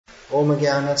Om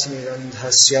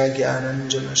Jnanatirandhasya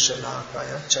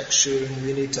Jnananjana-shalakaya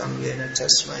Chakshurunmilitam Yena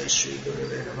Tasmai Shri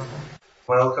Gurave Namaha.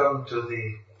 Welcome to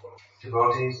the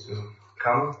devotees who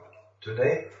come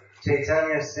today.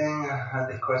 Chaitanya Singh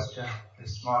had a question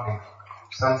this morning.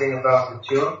 Something about the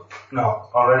tune? No,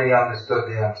 already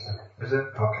understood the answer. Is it?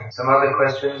 Okay. Some other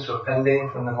questions were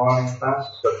pending from the morning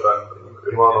class?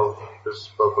 One of his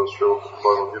purpose,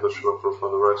 Bhagavad Gita Srila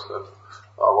Prabhupada writes that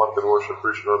one can worship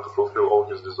Krishna to fulfill all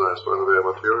his desires, whether they are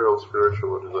material, spiritual,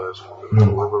 or desires for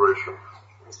liberation.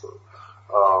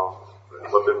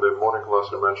 But in the morning class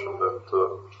we mentioned that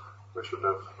we should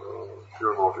have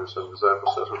pure motives, and desire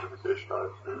for self-gratification are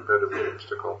impediment,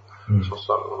 obstacle. So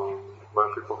when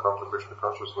people come to Krishna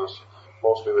consciousness,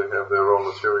 mostly they have their own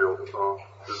material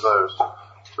desires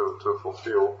to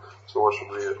fulfill. So what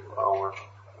should be our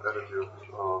attitude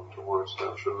towards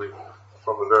them? Should we,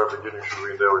 from the very beginning, should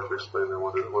we endeavor to explain them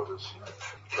that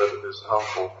it is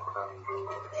harmful and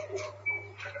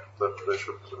that they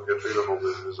should get rid of all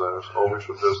these desires, or we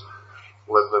should just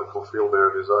let them fulfill their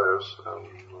desires and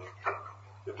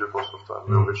in due course of time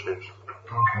they will be changed?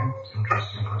 Okay,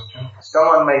 interesting question.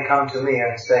 Someone may come to me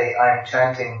and say, I am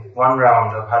chanting one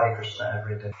round of Hare Krishna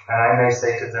every day. And I may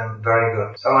say to them, very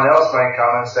good. Someone else might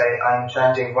come and say, I am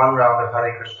chanting one round of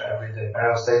Hare Krishna every day. And I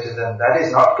will say to them, that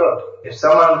is not good. If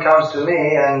someone comes to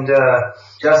me and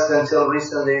just until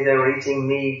recently they were eating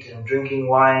meat and drinking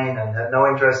wine and had no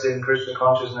interest in Krishna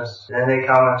consciousness, and then they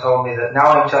come and told me that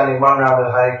now I'm chanting one round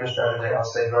of Hare Krishna every day, I'll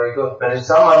say, very good. But if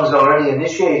someone's already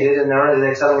initiated and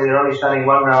they're telling me they're only chanting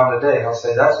one round a day, I'll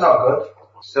say, that's not good.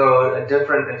 So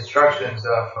different instructions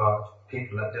are for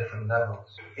people at different levels.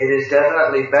 It is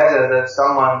definitely better that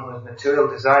someone with material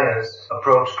desires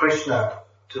approach Krishna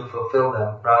to fulfill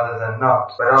them rather than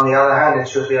not. But on the other hand, it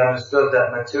should be understood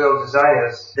that material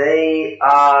desires, they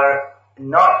are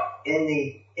not in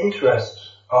the interest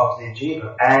of the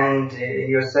jiva. And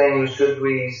you're saying, should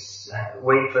we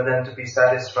wait for them to be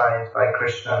satisfied by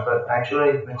Krishna? But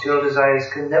actually, material desires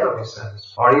can never be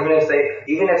satisfied. Or even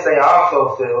if they are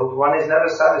fulfilled, one is never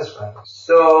satisfied.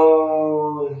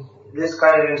 So this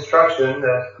kind of instruction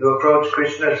that you approach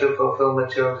Krishna to fulfill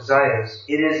material desires,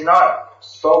 it is not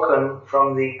spoken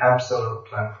from the absolute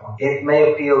platform. It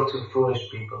may appeal to foolish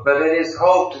people, but it is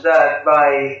hoped that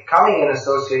by coming in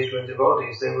association with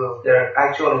devotees, their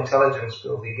actual intelligence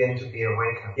will begin to be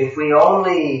awakened. If we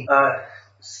only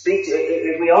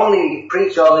if we only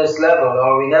preach on this level,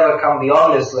 or we never come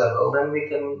beyond this level, then we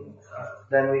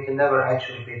can never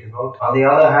actually be devoted. On the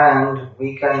other hand,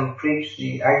 we can preach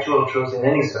the actual truth in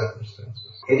any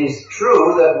circumstances. It is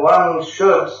true that one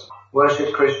should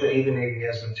worship Krishna even if he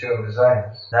has material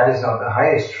desires. That is not the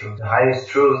highest truth. The highest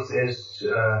truth is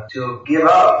to give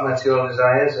up material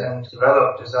desires and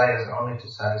develop desires only to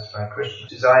satisfy Krishna.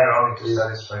 Desire only to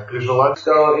satisfy Krishna.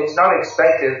 So it's not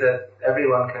expected that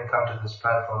everyone can come to this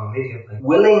platform immediately.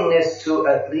 Willingness to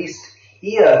at least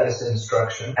hear this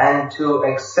instruction and to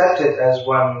accept it as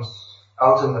one's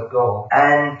ultimate goal,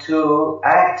 and to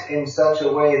act in such a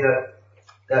way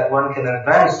that one can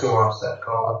advance towards that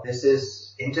goal. This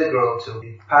is integral to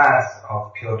the path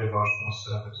of pure devotional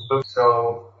service.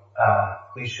 So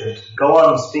we should go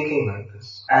on speaking like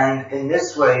this, and in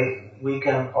this way we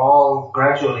can all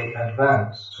gradually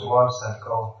advance towards that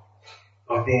goal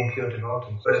of being pure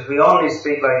devotees. But if we only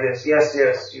speak like this, yes,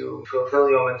 you fulfill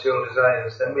your material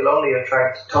desires, then we'll only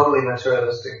attract totally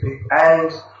materialistic people.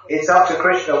 And it's up to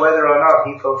Krishna whether or not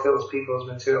he fulfills people's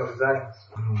material desires.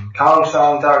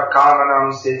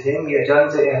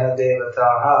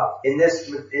 In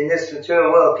this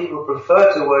material world, people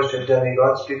prefer to worship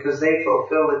demigods because they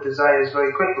fulfill the desires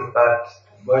very quickly. But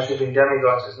worshipping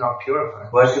demigods is not purifying.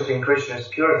 Worshipping Krishna is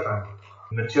purifying.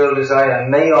 Material desire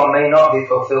may or may not be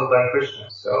fulfilled by Krishna.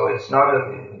 So it's not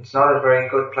a very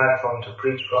good platform to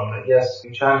preach from. That yes,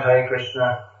 you chant Hare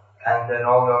Krishna and then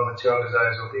all your material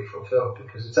desires will be fulfilled,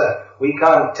 because we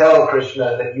can't tell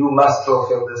Krishna that you must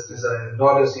fulfill this desire,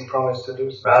 nor does he promise to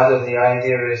do so. Rather, the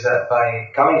idea is that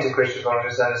by coming to Krishna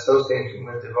consciousness and associating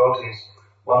with devotees,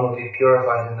 one will be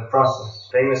purified in the process.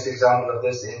 Famous example of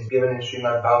this given in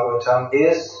Srimad Bhagavatam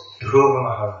is Dhruva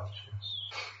Maharaj.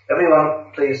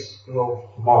 Everyone, please move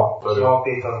more. More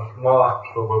people, more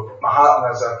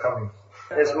Mahatmas are coming.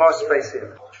 There's more space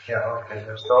here. Yeah, okay,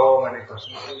 there's so many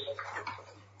questions.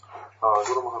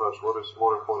 Guru Maharaj, what is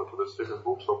more important, to distribute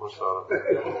books or prasada?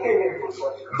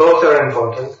 Both are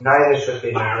important. Neither should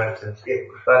be neglected.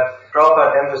 But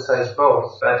Prabhupada emphasized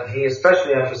both, but he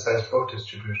especially emphasized book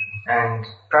distribution. And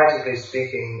practically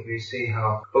speaking, we see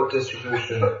how book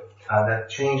distribution that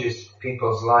changes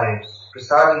people's lives.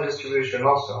 Prasadam distribution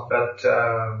also, but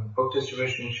book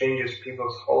distribution changes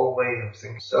people's whole way of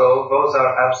thinking. So both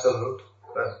are absolute.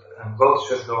 But both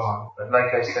should go on. But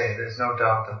like I say, there's no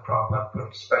doubt that Prabhupada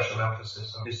put special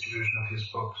emphasis on distribution of his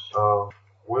books.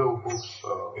 Will books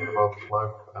about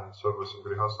life and service in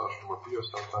Grihastha appear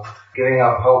sometime? Giving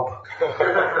up hope.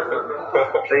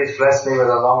 Please bless me with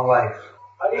a long life.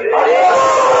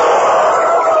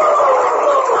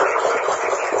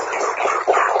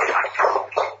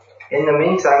 In the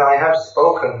meantime, I have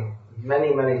spoken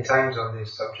many times on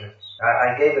these subjects.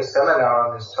 I gave a seminar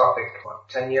on this topic,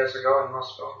 10 years ago in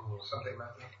Moscow, something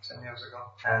like that, 10 years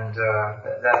ago. And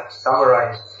that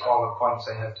summarized all the points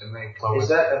I had to make. Is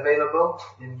that available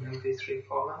in MP3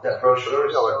 format? That brochure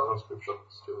is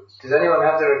still... Does anyone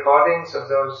have the recordings of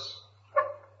those?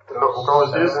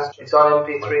 It's on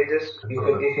MP3 disc. You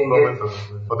can give...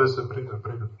 But it's printed.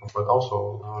 But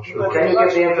also... Can you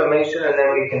give the information and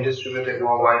then we can distribute it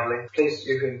more widely? Please,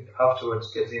 you can afterwards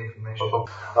give the information.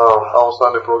 Our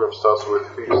Sunday program starts with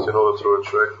feast in order to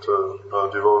attract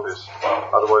devotees.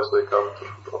 Otherwise they come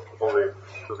only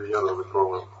to the end of the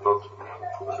program, not to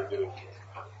the beginning.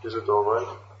 Is it alright?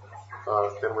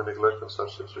 Can we neglect in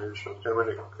such situations? Can we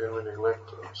neglect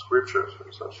scriptures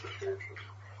in such situations?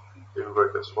 In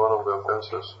brackets, one of the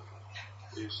offenses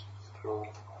is to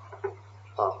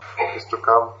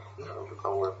come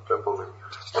with temple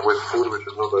with food which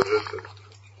is not digested,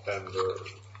 and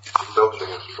belching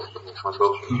is possible. My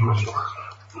belching is possible.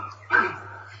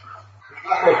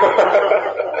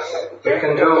 You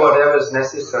can do whatever is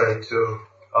necessary to,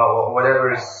 or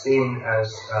whatever is seen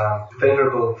as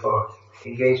favorable for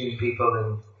engaging people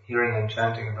in hearing and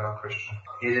chanting about Krishna.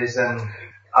 It is an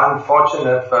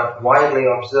unfortunate but widely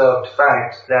observed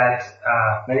fact that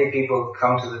many people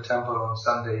come to the temple on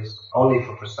Sundays only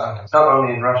for prasadam. Not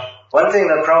only in Russia. One thing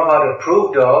that Prabhupada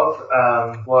approved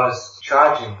of was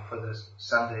charging for the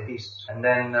Sunday feast. And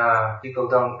then people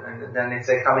don't, and then if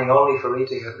they're coming only for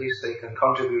eating, at least they can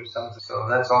contribute something. So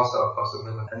that's also a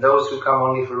possibility. And those who come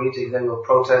only for eating, they will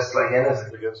protest like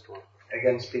anything. Against what?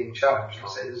 Against being charged. They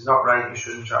say, it's not right, you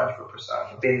shouldn't charge for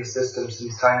prasadam. It's been the system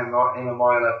since time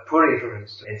immemorial at Puri, for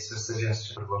instance. It's a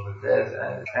suggestion.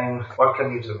 And what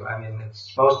can you do? I mean,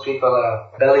 most people are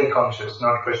belly conscious,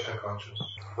 not Krishna conscious.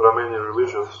 There are many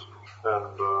religions,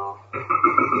 and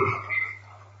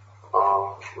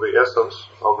the essence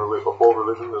of all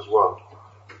religion is one.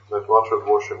 That one should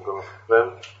worship God.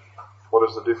 Then, what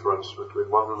is the difference between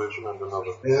one religion and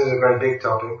another? This is a very big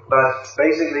topic, but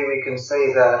basically we can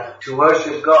say that to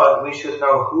worship God, we should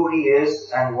know who He is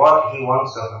and what He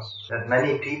wants of us. That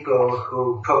many people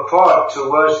who purport to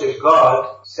worship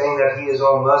God, saying that He is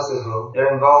all merciful,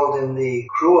 they're involved in the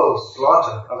cruel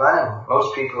slaughter of animals.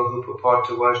 Most people who purport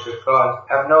to worship God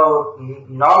have no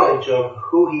knowledge of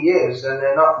who He is, and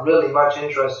they're not really much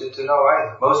interested to know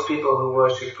either. Most people who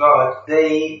worship God,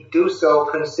 they do so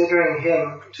considering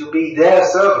Him to be their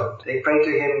servant. They pray to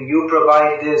Him, you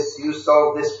provide this, you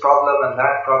solve this problem and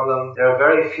that problem. There are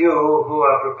very few who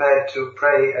are prepared to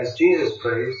pray as Jesus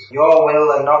prays, your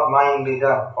will and not mine be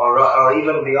done. Or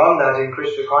even beyond that, in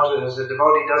Krishna consciousness, the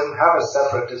devotee doesn't have a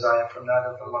separate desire from that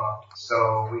of the Lord.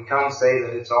 So we can't say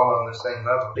that it's all on the same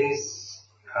level. Please,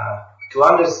 to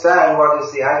understand what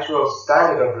is the actual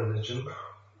standard of religion,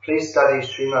 please study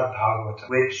Srimad Bhagavatam,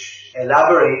 which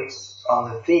elaborates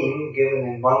on the theme given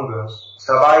in one verse.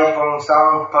 Savai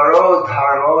pungsang paro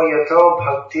dharmo yato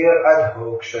bhaktir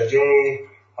adhokshaje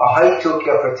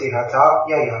ahaitukya pratihata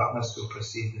yayatma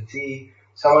suprasidhati.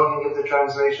 Someone can give the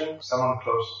translation? Someone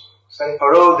close. Say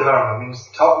paro dharma means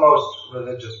topmost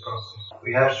religious process.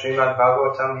 We have Srimad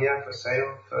Bhagavatam here for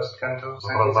sale, first canto,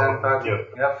 Sankirtan Bhagavatam.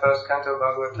 We have first canto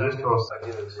Bhagavatam.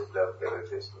 Один экземпляр первой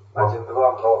песни.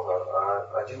 Один-два много,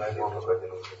 один-один только один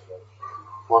экземпляр.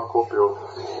 One copy of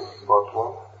part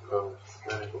 1 and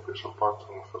many copies of part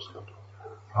 2 of first canto.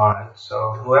 Alright,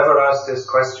 so whoever asked this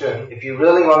question, if you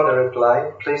really want the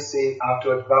reply, please see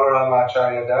afterwards Balaram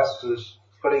Acharya Das, who's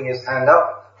putting his hand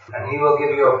up, and he will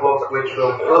give you a book which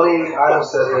will fully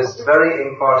answer this very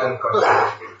important question.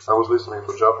 I was listening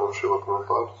to Japa of Srila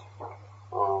Prabhupada.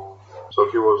 So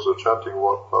he was chanting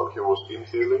while he was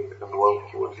inhaling and when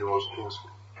he was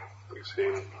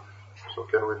exhaling. So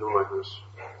can we do like this?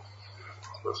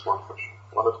 That's one question.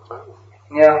 One at a time?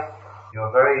 Yeah,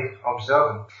 you're very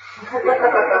observant.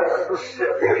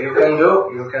 You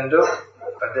can do.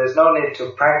 But there's no need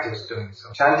to practice doing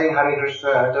so. Chanting Hare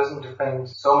Krishna doesn't depend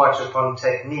so much upon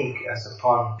technique as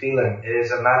upon feeling. It is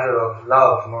a matter of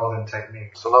love more than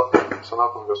technique.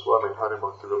 Sanatana Goswami in Hari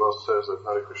Bhakti Vilas says that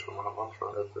Hare Krishna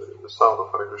Mahamantra, that the sound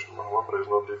of Hare Krishna Mahamantra is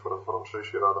not different from Shri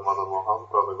Shri Radha Madan Mohan,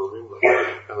 Radha Govinda,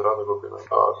 and Radha Gopinath.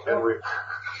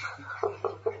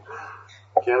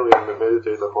 Can we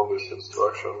meditate upon this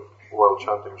instruction while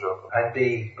chanting japa? I'd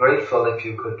be grateful if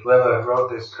you could, whoever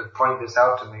wrote this, could point this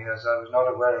out to me, as I was not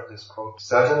aware of this quote.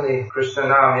 Certainly, Krishna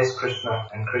Nam is Krishna,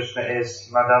 and Krishna is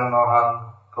Madan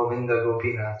Mohan, Govinda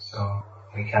Gopinath, so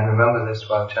we can remember this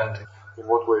while chanting. In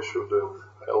what way should an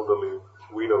elderly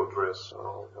widow dress?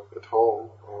 At home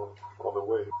or on the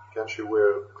way? Can she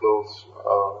wear clothes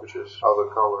which is other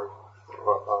color?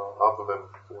 Other than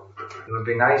one. It would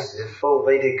be nice if full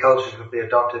Vedic culture could be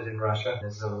adopted in Russia.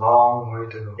 There's a long way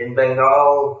to go. In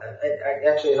Bengal,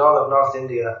 actually in all of North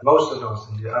India, most of North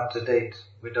India, up to date,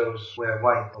 widows wear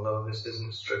white, although this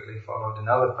isn't strictly followed in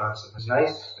other parts of it. It's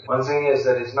nice. One thing is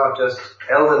that it's not just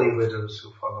elderly widows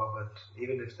who follow, but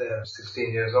even if they're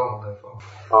 16 years old, they follow.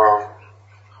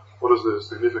 What is the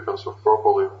significance of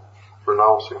properly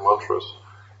pronouncing mantras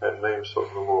and names of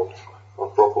the Lord? Or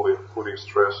properly putting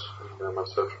stress in them,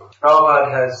 etc.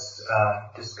 Prabhupada has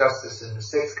discussed this in the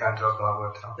 6th canto of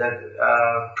Bhagavatam, that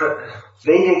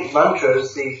Vedic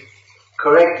mantras, the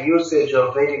correct usage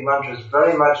of Vedic mantras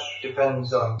very much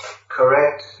depends on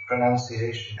correct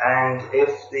pronunciation. And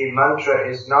if the mantra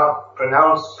is not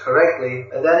pronounced correctly,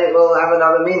 then it will have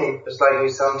another meaning. Just like we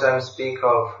sometimes speak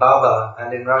of Baba,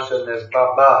 and in Russian there's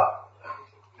Baba.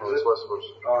 Oh, it's vice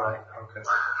versa. Alright, okay.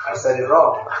 I said it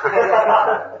wrong.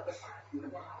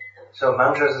 So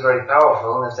mantras are very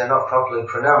powerful, and if they're not properly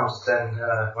pronounced, then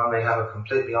one may have a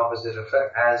completely opposite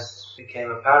effect, as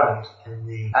became apparent in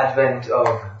the advent of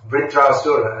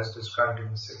Vritrasura, as described in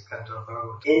the 6th canto of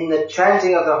Bhagavatam. In the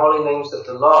chanting of the holy names of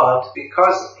the Lord,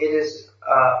 because it is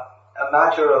a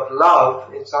matter of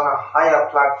love, it's on a higher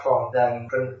platform than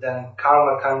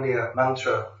Karma Kandya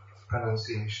mantra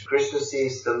pronunciation. Krishna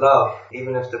sees the love,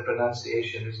 even if the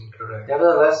pronunciation isn't correct.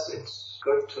 Nevertheless, it's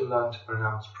good to learn to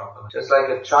pronounce properly. Just like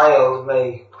a child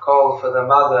may call for the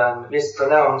mother and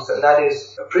mispronounce, and that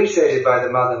is appreciated by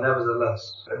the mother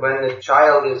nevertheless. But when the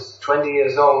child is 20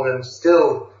 years old and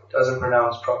still doesn't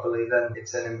pronounce properly, then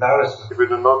it's an embarrassment. If we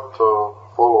do not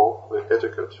follow the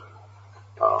etiquette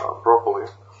properly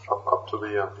up to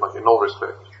the end, like in all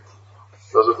respect,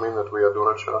 does it mean that we are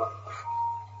durachara?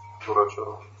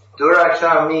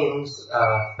 Durachara means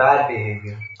bad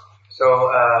behavior.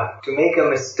 So to make a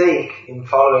mistake in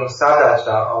following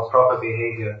sadachara or proper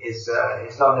behavior is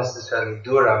not necessarily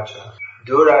durachara.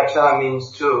 Durachara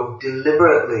means to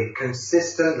deliberately,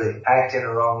 consistently act in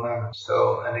a wrong manner.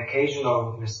 So an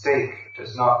occasional mistake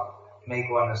does not make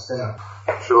one a sinner.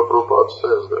 Srila Prabhupada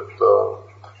says that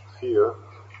fear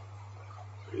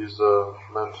is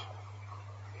meant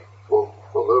for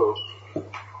those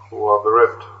who are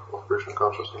bereft of Krishna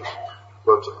consciousness.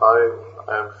 But I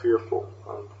am fearful,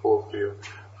 I'm full of fear.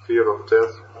 Fear of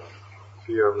death,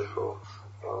 fear of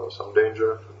some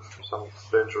danger, some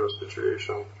dangerous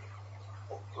situation,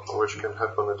 which can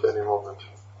happen at any moment.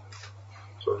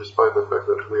 So despite the fact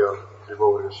that we are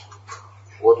devotees,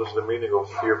 what is the meaning of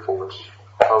fearfulness?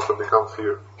 How to become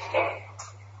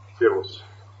fearless?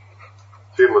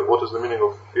 What is the meaning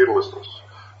of fearlessness?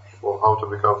 Or how to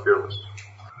become fearless?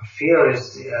 Fear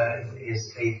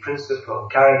is a principal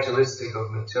characteristic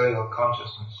of material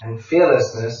consciousness, and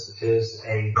fearlessness is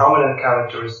a prominent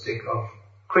characteristic of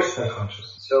Krishna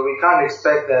consciousness. So we can't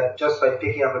expect that just by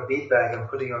picking up a bead bag and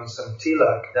putting on some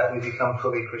tilak that we become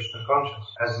fully Krishna conscious.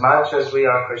 As much as we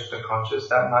are Krishna conscious,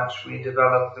 that much we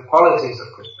develop the qualities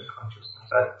of Krishna consciousness.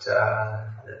 But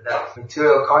that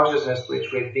material consciousness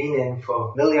which we've been in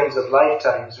for millions of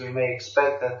lifetimes, we may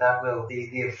expect that will,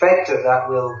 the effect of that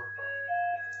will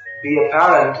be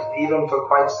apparent even for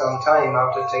quite some time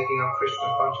after taking up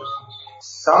Krishna consciousness.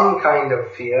 Some kind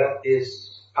of fear is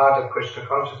part of Krishna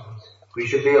consciousness. We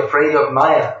should be afraid of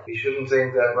Maya. We shouldn't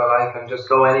think that, well, I can just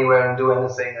go anywhere and do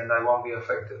anything and I won't be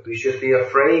affected. We should be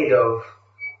afraid of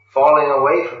falling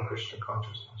away from Krishna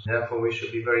consciousness. Therefore, we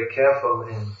should be very careful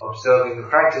in observing the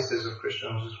practices of Krishna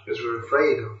consciousness because we're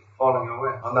afraid of falling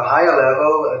away. On the higher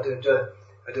level,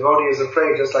 a devotee is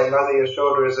afraid, just like Mother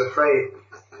Yashoda is afraid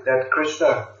that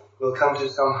Krishna will come to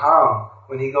some harm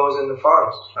when he goes in the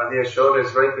forest. Mother Yashoda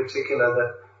is very particular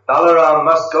that Balaram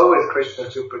must go with Krishna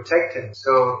to protect him.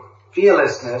 So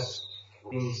fearlessness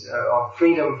means, or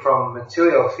freedom from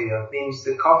material fear, means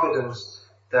the confidence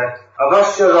that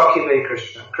avashya rakhibe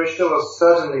Krishna. Krishna will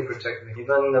certainly protect me.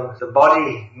 Even the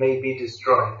body may be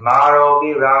destroyed.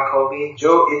 Marobi rakhobi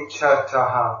jo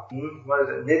ichhataha. What is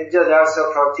it? Nidya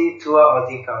dasa pratitva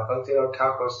adhika. Bhaktivinoda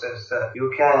Thakur says that you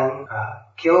can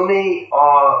kill me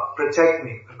or protect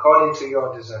me according to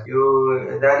your desire.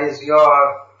 That is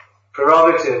your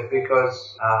prerogative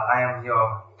because I am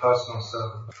your personal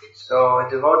servant. So a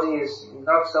devotee is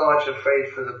not so much afraid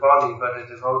for the body, but a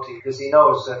devotee because he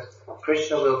knows that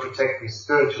Krishna will protect me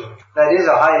spiritually. That is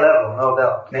a high level, no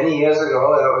doubt. Many years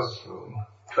ago, that was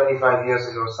 25 years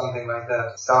ago, something like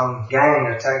that, some gang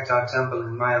attacked our temple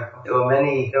in Mayapur. There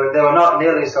were not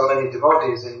nearly so many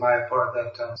devotees in Mayapur at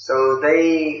that time. So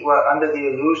they were under the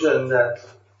illusion that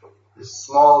the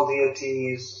small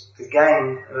deities, the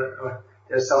gang,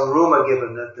 there's some rumor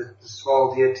given that the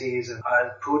small deities and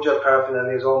puja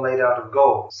paraphernalia is all made out of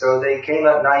gold. So they came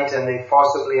at night and they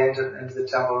forcibly entered into the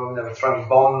temple room. They were throwing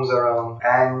bombs around.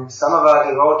 And some of our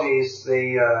devotees,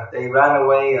 they ran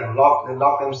away and locked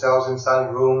themselves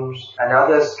inside rooms. And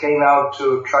others came out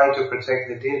to try to protect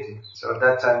the deities. So at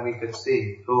that time we could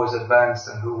see who was advanced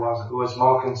and who wasn't. Who was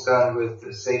more concerned with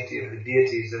the safety of the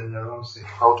deities than their own safety.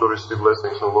 How to receive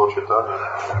blessings of Lord Chaitanya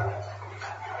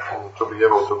to be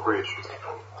able to preach.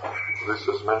 This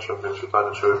is mentioned in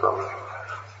Chaitanya Charitamrita.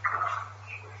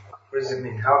 What does it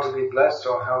mean? How to be blessed,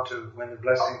 or how to, when the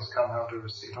blessings come, how to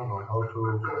receive? No, how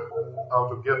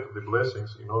to get the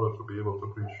blessings in order to be able to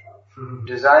preach.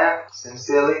 Desire,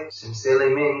 sincerely.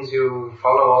 Sincerely means you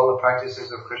follow all the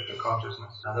practices of Krishna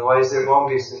consciousness. Otherwise it won't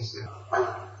be sincere.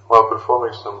 While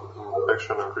performing some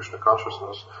action in Krishna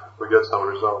consciousness, we get some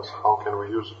results. How can we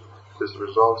use these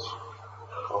results?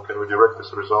 How can we direct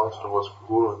these results towards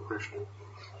Guru and Krishna?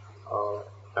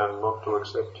 And not to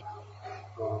accept,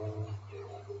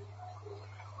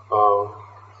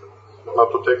 not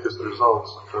to take these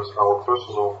results as our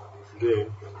personal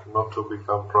gain, not to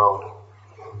become proud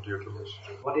due to this.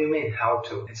 What do you mean, how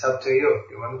to? It's up to you.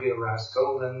 If you want to be a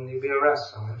rascal, then you be a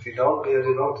rascal. If you don't, be a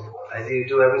devotee. Either you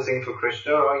do everything for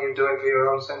Krishna or you do it for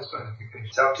your own sense gratification.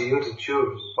 It's up to you to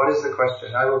choose. What is the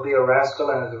question? I will be a rascal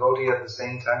and a devotee at the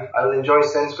same time. I will enjoy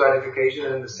sense gratification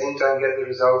and at the same time get the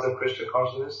result of Krishna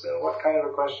consciousness. What kind of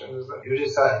a question is that? You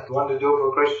decide. You want to do it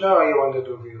for Krishna or you want to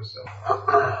do it for yourself?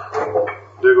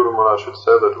 Dear Guru Maharaj had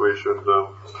said that we should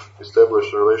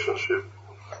establish a relationship,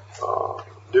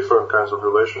 different kinds of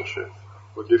relationship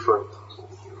with different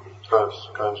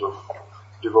kinds of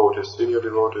devotees, senior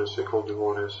devotees, equal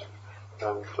devotees,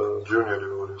 and junior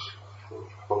devotees.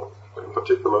 In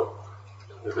particular,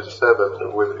 it is said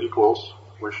that with equals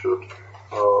we should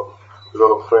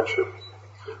develop friendship.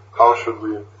 How should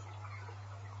we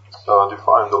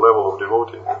define the level of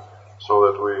devotee so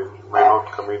that we may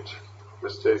not commit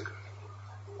mistake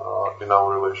in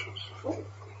our relations?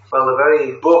 Well, the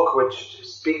very book which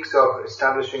speaks of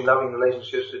establishing loving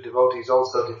relationships with devotees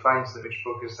also defines which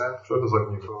book is that?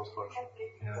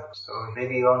 Yeah, so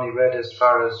maybe you only read as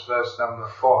far as verse number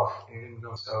 4.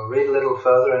 So read a little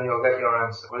further and you'll get your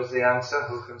answer. What is the answer?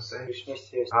 Who can say?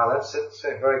 That's it.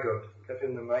 Say, very good. Give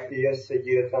him the mic.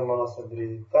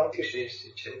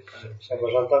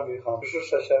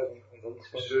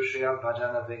 Sushushya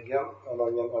bhajana vigyam.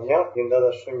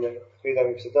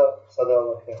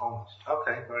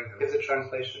 Okay, very good. Give the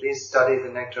translation. Please study the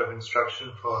Nectar of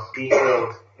Instruction for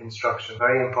detailed instruction.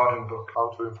 Very important book. How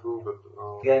to improve it.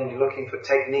 Again, you're looking for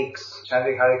techniques.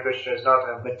 Chanting Hare Krishna is not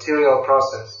a material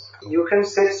process. You can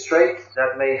sit straight,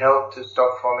 that may help to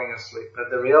stop falling asleep.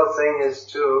 But the real thing is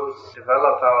to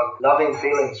develop our loving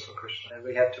feelings for Krishna. And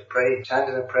we have to pray, chant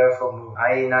in a prayerful mood.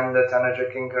 Ai nanda tanaja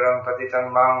kinkaram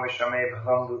patitam mam vishame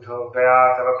bhavam budho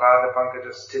vaya tava pada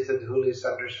pankaja stita dhuli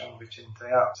sadrisham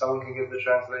vichintaya. Someone can give the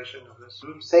translation of this.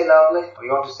 Say loudly. Or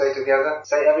you want to say together?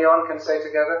 Say, everyone can say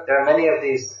together. There are many of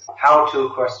these how-to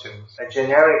questions. A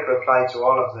generic reply to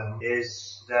all of them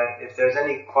is that if there's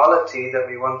any quality that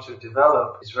we want to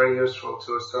develop, it's very useful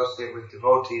to associate with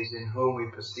devotees in whom we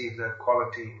perceive that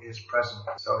quality is present.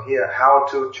 So here, how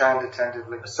to chant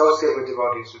attentively. Associate with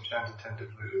devotees who chant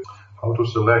attentively. How to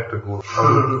select a guru,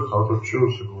 how to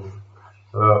choose a guru.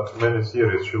 Many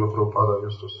theories, Srila Prabhupada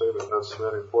used to say that that's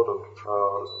very important.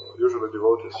 Usually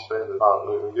devotees say that,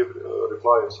 give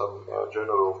reply in some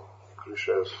general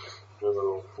cliches,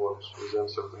 general words.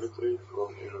 Zensev Dmitri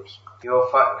from Ijevsk.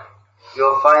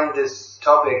 You'll find this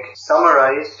topic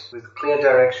summarized with clear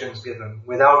directions given,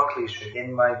 without cliché,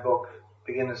 in my book,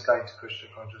 Beginner's Guide to Krishna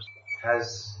Consciousness.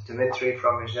 Has Dimitri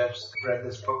from Izhevsk read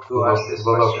this book? Who asked this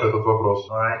question?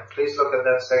 Alright, please look at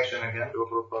that section again.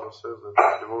 Prabhupada says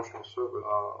that devotional service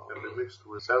can be mixed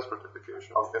with sense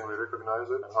gratification. How can we recognize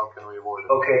it and how can we avoid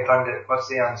it? Okay, Pandit, what's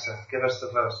the answer? Give us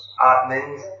the verse.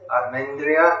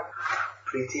 Atmendriya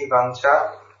Priti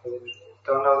Vancha.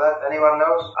 Don't know that? Anyone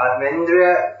knows?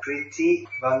 Atmendriya Priti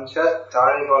Vancha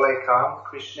Tari Bole Kam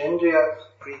Krishnendriya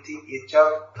Priti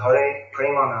Icha Dhare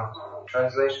Premana.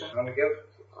 Translation? You want to give?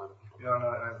 You don't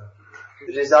know it either.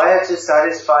 The desire to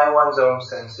satisfy one's own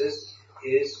senses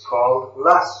is called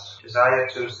lust. Desire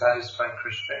to satisfy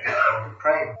Krishna is called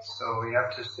prema. So we have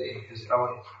to see,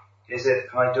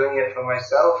 am I doing it for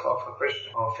myself or for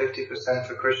Krishna? Or 50%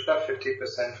 for Krishna,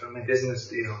 50% for me? Business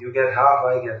deal. You get half,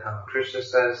 I get half. Krishna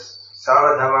says,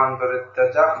 Saradhaman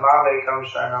Bharattajat Malekam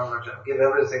Sharanam Raja. Give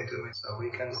everything to me. So we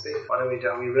can see, what are we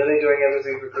doing? Are we really doing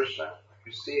everything for Krishna?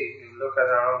 You see, we look at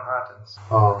our own heart and see.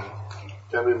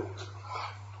 Can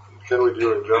we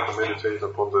during japa meditate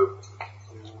upon the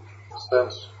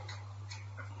sense,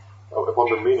 upon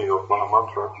the meaning of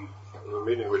Mahamantra, the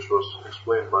meaning which was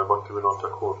explained by Bhaktivinoda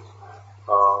Thakur,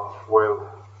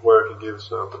 where he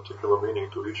gives a particular meaning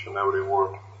to each and every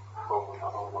word of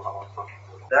Mahamantra?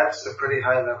 That's a pretty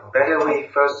high level. Better we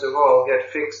first of all get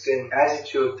fixed in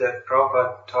attitude that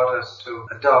Prabhupada taught us to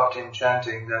adopt in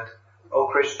chanting, that O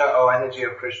Krishna, O energy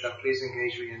of Krishna, please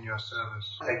engage me in your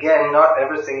service. Again, not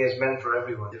everything is meant for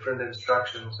everyone. Different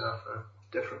instructions are for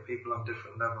different people on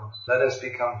different levels. Let us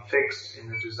become fixed in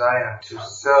the desire to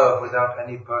serve without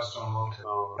any personal motive.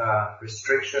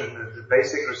 Restriction, the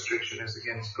basic restriction is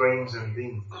against grains and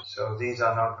beans. So these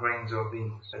are not grains or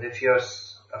beans. But if you're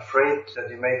afraid that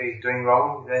you may be doing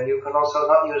wrong, then you can also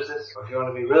not use this. Or if you want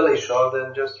to be really sure,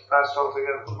 then just pass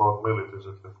altogether. About millet, is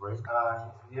it the grain?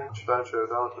 Yeah.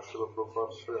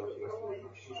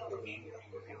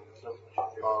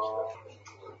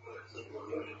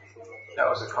 That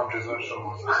was a controversial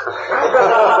one.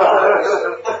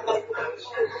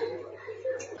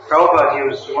 Prabhupada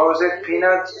used, what was it,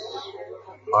 peanuts?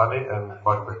 Honey and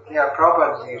butter. Yeah,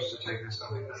 Prabhupada used to take this on.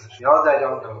 The others I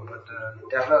don't know, but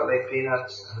definitely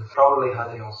peanuts and probably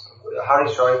honey also. Hari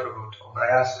Shai Prabhu told me. I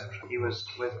asked him. He was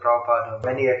with Prabhupada on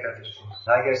many Ekadashis.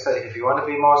 Like I said, if you want to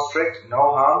be more strict,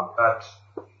 no harm, but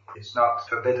it's not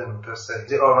forbidden per se.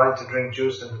 Is it alright to drink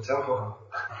juice in the temple?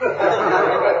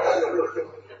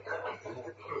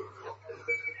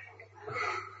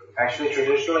 Actually,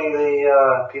 traditionally,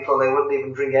 the people, they wouldn't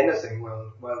even drink anything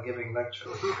while giving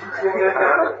lectures.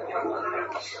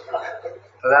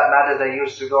 For that matter, they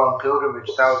used to go on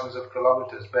pilgrimage thousands of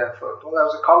kilometers barefoot. Well, that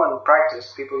was a common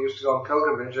practice. People used to go on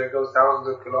pilgrimage, they go thousands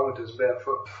of kilometers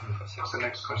barefoot. What's the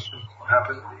next question? What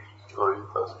happened? You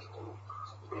passed.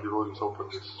 Some devotees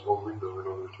opened this small window in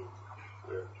order to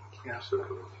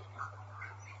circulate.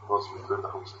 Once we turned the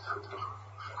house.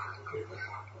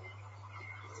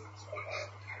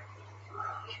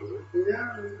 Yeah,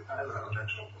 I don't know.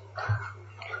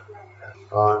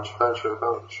 In Japan, Srila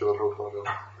Prabhupada,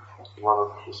 one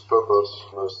of his purpose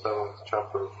in the 7th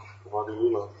chapter of Vadi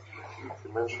Lila, he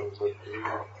mentions that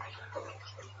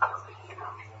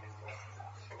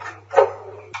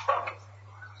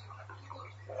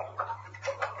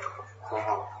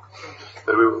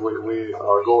we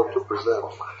are going to present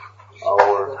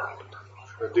our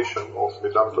edition of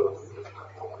Vedanta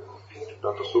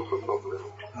Sutra probably,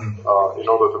 in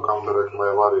order to counteract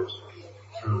Mayavadis.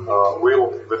 Will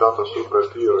Vedanta Sutra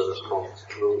appear in this month?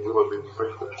 Will it be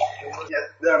printed? Yeah,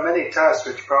 there are many tasks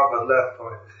which Prabhupada left for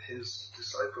his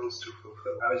disciples to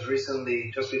fulfill. I was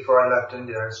recently, just before I left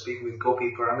India, I was speaking with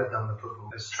Gopi Paramidhananda Prabhu, who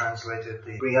has translated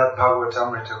the Brihad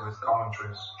Bhagavatamrita with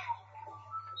commentaries,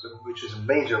 which is a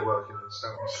major work in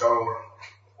itself. So,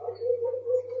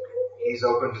 he's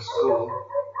opened a school,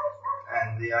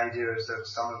 and the idea is that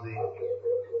some of the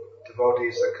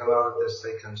devotees that come out of this,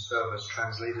 they can serve as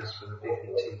translators for the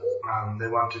BPT.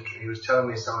 He was telling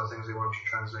me some of the things they want to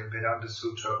translate. Vedanta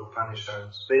Sutra,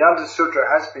 Upanishads. Vedanta Sutra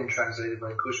has been translated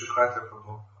by Kushakrata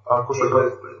Prabhu.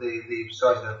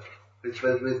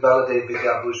 With Baladev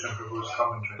Vidyabhushan Prabhu's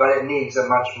commentary. But it needs a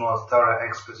much more thorough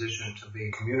exposition to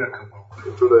be communicable.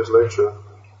 In today's lecture,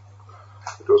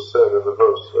 it was said in the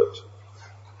verse that,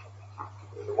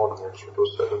 in the morning lecture, it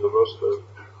was said in the verse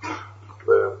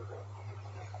that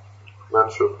man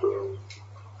should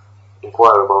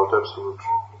inquire about absolute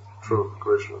truth,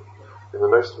 Krishna. In the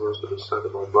next verse it is said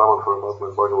about Brahman, Paramatma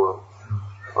and Bhagavan.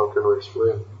 How can we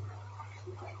explain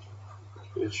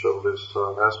each of these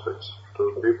aspects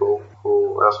to people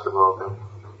who ask about them?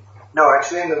 No,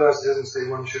 actually in the verse it doesn't say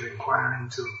one should inquire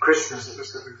into Krishna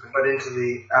specifically, but into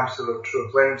the absolute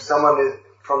truth. When someone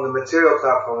from the material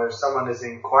platform, if someone is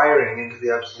inquiring into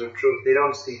the absolute truth, they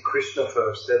don't see Krishna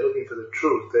first. They're looking for the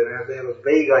truth. They have a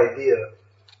vague idea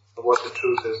of what the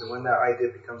truth is, and when that idea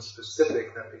becomes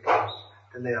specific,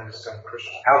 then they understand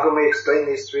Krishna. How can we explain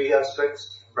these three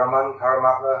aspects? Brahman,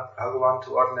 Paramatma, Bhagavan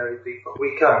to ordinary people?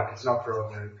 We can't. It's not for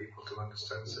ordinary people to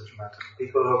understand such matters.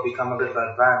 People who have become a little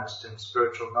advanced in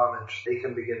spiritual knowledge, they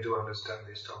can begin to understand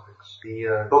these topics.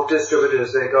 The book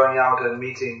distributors, they're going out and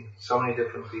meeting so many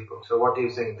different people. So what do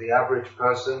you think? The average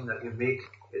person that you meet,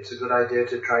 it's a good idea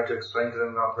to try to explain to them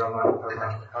about Brahman,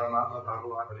 Paramatma, Bhagavan.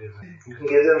 What do you think? You can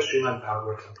give them Srimad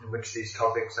Bhagavatam, in which these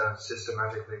topics are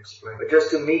systematically explained. But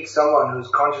just to meet someone whose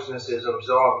consciousness is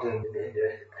absorbed in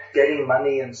getting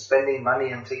money and spending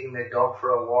money and taking their dog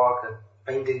for a walk and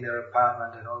painting their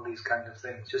apartment and all these kind of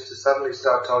things, just to suddenly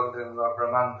start talking to them about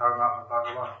Brahman, Paramatma,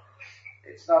 Bhagavan,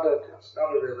 it's not a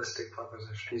realistic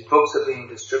proposition. These books are being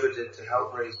distributed to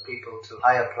help raise people to a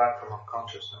higher platform of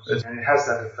consciousness. And it has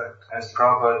that effect. As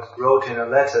Prabhupada wrote in a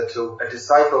letter to a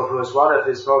disciple who was one of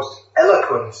his most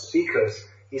eloquent speakers,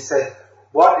 he said,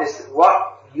 what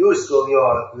use will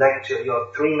your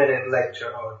 3-minute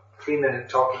lecture or 3-minute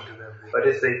talking to them be? But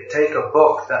if they take a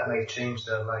book, that may change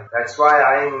their life. That's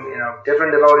why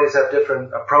different devotees have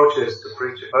different approaches to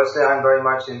preaching. Personally, I'm very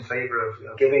much in favor of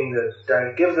give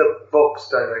the books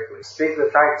directly. Speak the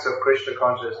facts of Krishna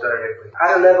consciousness directly.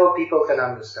 At a level people can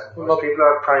understand. Most people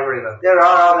are at primary level. There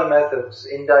are other methods,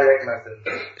 indirect methods,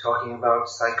 talking about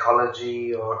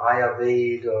psychology or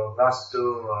Ayurveda or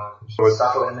Vastu or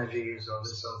subtle energies or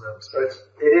this or that. But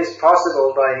it is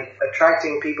possible by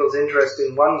attracting people's interest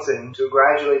in one thing to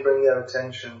gradually bring their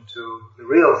attention to the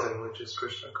real thing, which is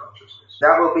Krishna consciousness.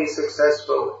 That will be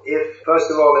successful if, first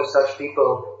of all, if such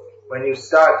people, when you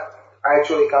start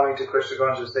actually coming to Krishna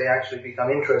consciousness, they actually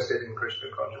become interested in Krishna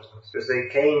consciousness. Because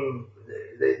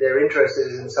they're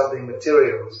interested in something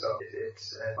material. So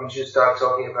once you start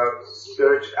talking about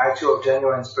actual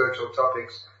genuine spiritual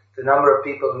topics, the number of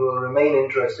people who will remain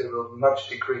interested will much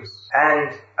decrease.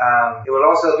 And it will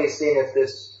also be seen if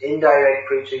this indirect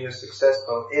preaching is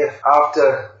successful, if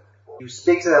after you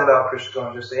speak to them about Krishna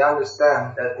consciousness, they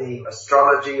understand that the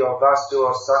astrology or Vastu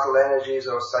or subtle energies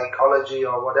or psychology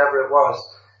or whatever it was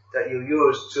that you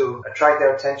used to attract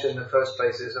their attention in the first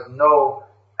place is of no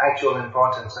actual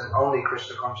importance, and only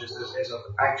Krishna consciousness is of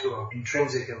actual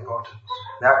intrinsic importance.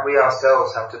 That we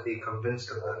ourselves have to be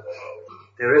convinced of that.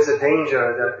 There is a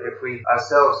danger that if we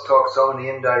ourselves talk so many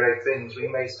indirect things, we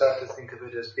may start to think of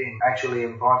it as being actually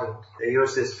important. They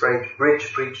use this phrase,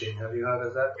 bridge preaching. Have you heard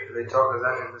of that? Do they talk of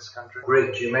that in this country?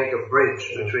 Bridge. You make a bridge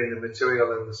between the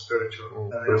material and the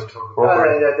spiritual. They don't talk about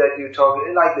that you talk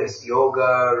like this, yoga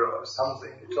or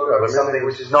something. You talk about something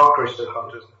which is not Krishna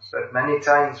consciousness. But many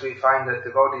times we find that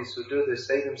devotees who do this,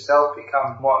 they themselves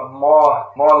become more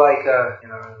like a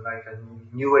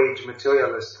New Age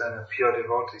materialist than a pure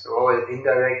devotee. So always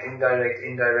indirect, and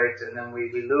then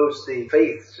we lose the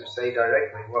faith to say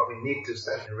directly what we need to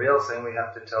say. The real thing we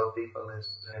have to tell people is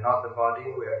we're not the body,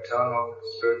 we're eternal,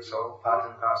 spirit, soul, part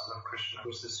and parcel of Krishna,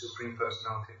 who's the Supreme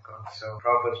Personality of God. So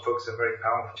Prabhupada's books are very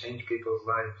powerful, change people's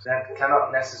lives. That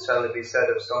cannot necessarily be said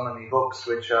of so many books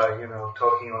which are,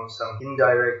 talking on some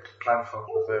indirect platform.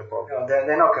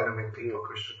 They're not going to make people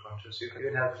Krishna conscious. You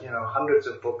can have, hundreds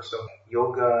of books of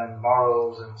yoga and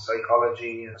morals and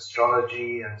psychology and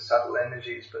astrology and subtle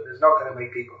energies, but it's not going to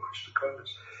make people Krishna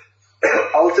conscious.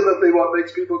 Ultimately, what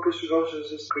makes people Krishna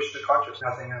conscious is Krishna conscious,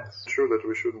 nothing else. It's true that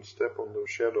we shouldn't step on the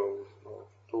shadow of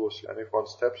Tulsi, and if one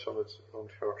steps on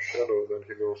her shadow, then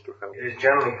he goes to hell. It is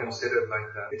generally considered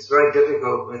like that. It's very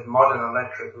difficult with modern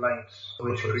electric lights,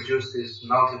 which produce these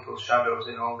multiple shadows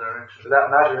in all directions. For that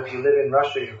matter, if you live in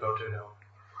Russia, you go to hell.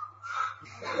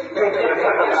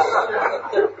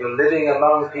 You're living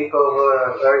among people who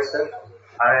are very simple.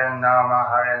 Hare Nama,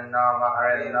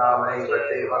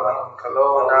 Evate Valam,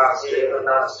 Kalona,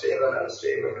 Stevana,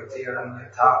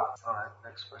 Alright,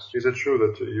 next question. Is it true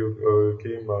that you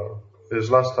came, this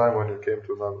last time when you come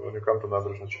to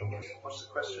Nadrajna? What's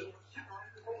the question?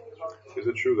 Is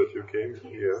it true that you came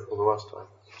here for the last time?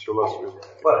 It's your last visit.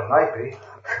 Well, it might be.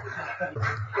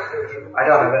 I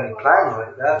don't have any plan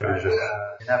like that.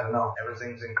 You never know.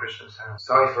 Everything's in Krishna's hands.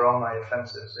 Sorry for all my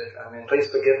offenses. Please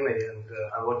forgive me, and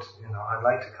I'd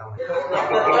like to come.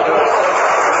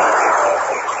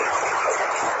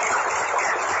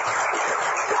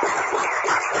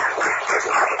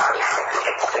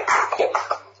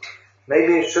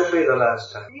 Maybe it should be the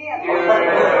last time.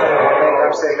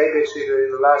 I'm saying maybe it should be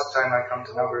the last time I come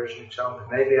to Navarajna Chalma.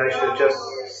 Maybe I should just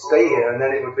stay here and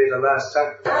then it would be the last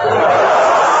time.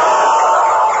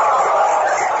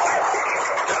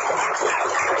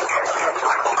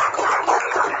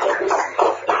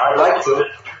 I'd like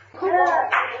to.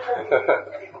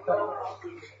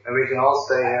 And we can all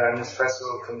stay here and this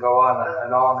festival can go on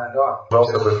and on and on.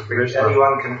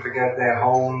 Everyone can forget their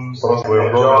homes, and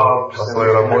their jobs, and so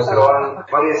on.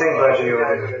 What do you think, Raja?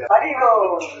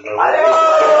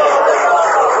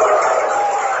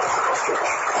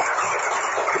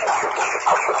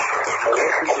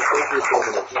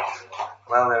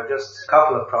 Well, there are just a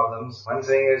couple of problems. One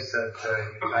thing is that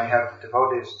I have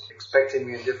devotees expecting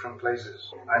me in different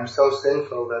places. I'm so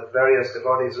sinful that various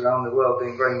devotees around the world,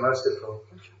 being very merciful,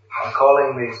 are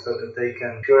calling me so that they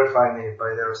can purify me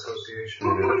by their association.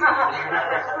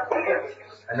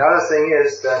 Another thing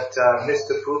is that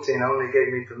Mr. Putin only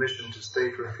gave me permission to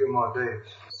stay for a few more days.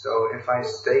 So if I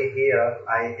stay here,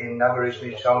 in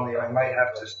Nagarishnichalni, I might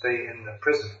have to stay in the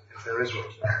prison, if there is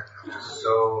one.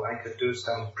 So I could do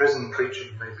some prison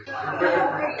preaching, maybe.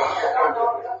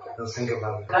 They'll think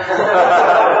about it.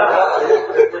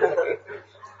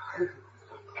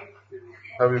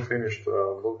 Have you finished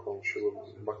book on Srila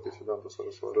Bhaktisiddhanta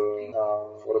Saraswati?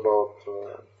 What about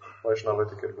Vaishnava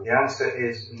etiquette? The answer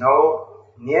is no,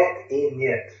 niet и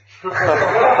нет.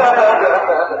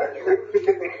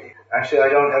 Actually, I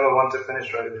don't ever want to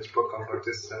finish writing this book on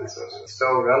Bhaktisiddhanta Saraswati. It's so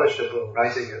relishable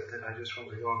writing it that I just want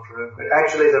to go on forever. But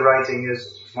actually the writing is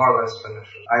more or less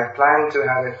finished. I planned to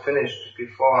have it finished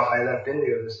before I left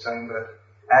India this time, but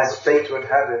as fate would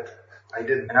have it, I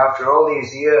didn't. And after all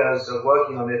these years of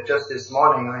working on it, just this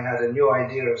morning I had a new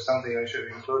idea of something I should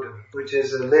include in it, which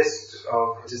is a list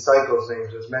of disciples'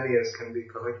 names, as many as can be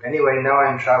collected. Anyway, now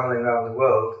I'm traveling around the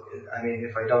world,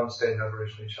 if I don't stay in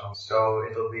Nagarishnichalni. So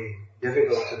it'll be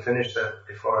difficult to finish that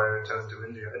before I return to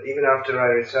India. But even after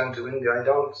I return to India, I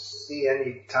don't see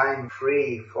any time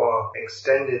free for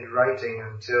extended writing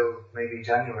until maybe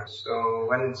January. So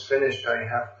when it's finished, it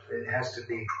has to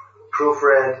be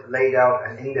proofread, laid out,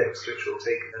 and indexed, which will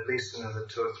take at least another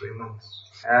 2 or 3 months.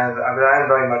 But I am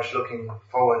very much looking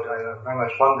forward. I very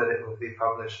much want that it will be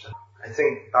published. I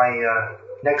think by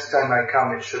next time I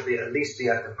come, it should at least be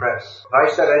at the press.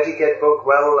 Vaishnava etiquette book,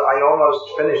 well, I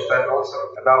almost finished that also.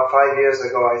 About 5 years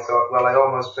ago, I thought, well, I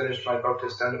almost finished my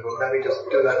Bhaktisiddhanta book. Let me just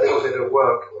do that little bit of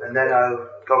work, and then I'll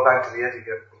go back to the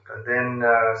etiquette book. And then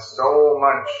so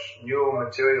much new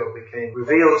material became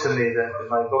revealed to me that in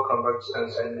my book on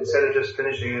Bhaktisiddhanta, and instead of just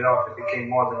finishing it off, it became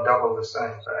more than double the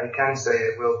size. But I can say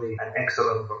it will be an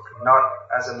excellent book, not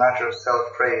as a matter of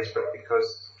self-praise, but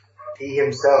because he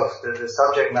himself, the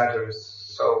subject matter is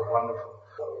so wonderful.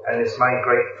 And it's my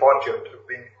great fortune to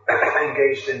be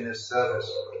engaged in this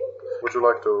service. Would you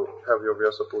like to have your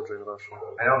Vyasa Puja in Russian?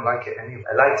 I don't like it anyway.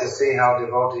 I like to see how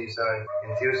devotees are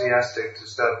enthusiastic to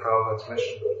start Prabhupada's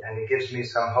mission. And it gives me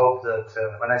some hope that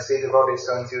when I see devotees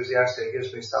so enthusiastic, it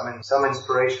gives me some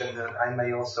inspiration that I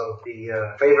may also be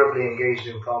favorably engaged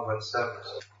in Prabhupada's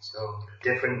service. So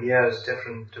different years,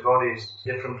 different devotees,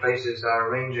 different places are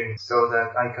arranging so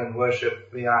that I can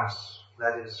worship Vyasa.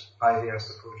 That is by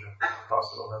Vyasa Puja.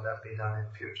 Possible that be done in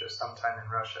future, sometime in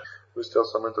Russia. Please tell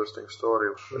some interesting story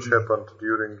which happened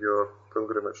during your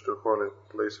pilgrimage to holy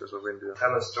places of India.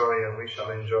 Tell a story and we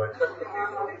shall enjoy it.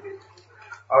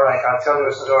 Alright, I'll tell you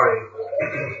a story.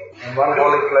 In one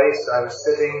holy place, I was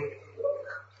sitting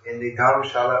in the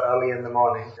Dharmshala early in the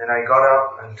morning. Then I got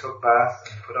up and took bath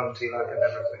and put on tilak and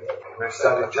everything. And I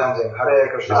started chanting, Hare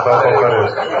Krishna, Hare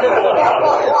Krishna, Hare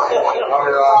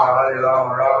Rama, Hare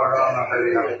Rama, Rama Rama, Hare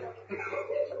Hare.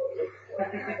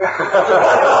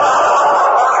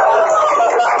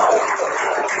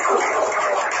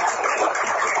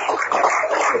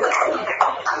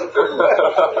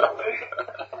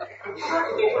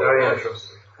 Very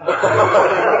interesting.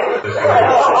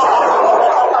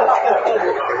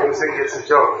 You think it's a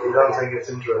joke, you don't think it's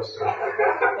interesting.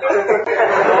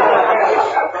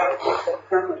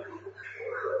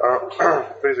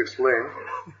 Please explain,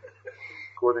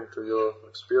 according to your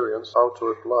experience, how to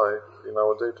apply in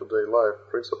our day-to-day life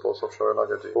principles of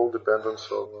Sharanagati, full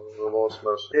dependence on the Lord's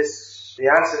mercy. The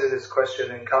answer to this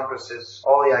question encompasses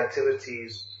all the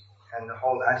activities and the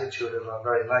whole attitude of our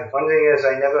very life. One thing is,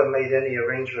 I never made any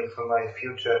arrangement for my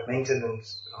future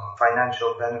maintenance or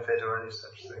financial benefit or any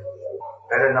such thing.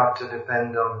 Better not to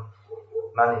depend on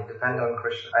money, depend on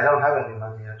Krishna. I don't have any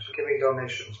money actually, giving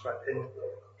donations, but in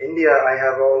India I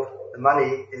have all the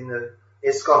money in the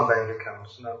ISKCON bank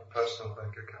accounts, not personal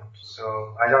bank accounts.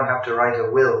 So I don't have to write a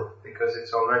will because I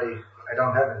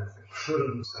don't have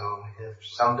anything. So if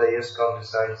someday ISKCON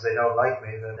decides they don't like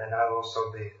me, then I'll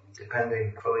also be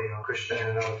depending fully on Krishna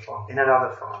in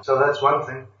another form. So that's one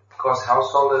thing. Of course,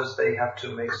 householders, they have to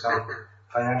make some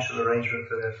financial arrangement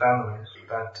for their families.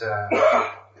 But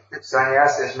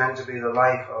sannyasa is meant to be the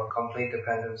life of complete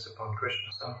dependence upon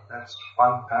Krishna. So that's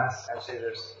one path. Actually,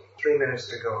 there's 3 minutes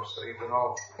to go, so you can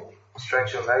all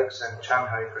stretch your legs and chant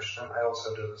Hare Krishna. I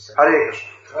also do the same. Hare Krishna.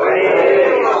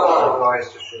 Hare Krishna. All glories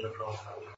to Srila Prabhupada.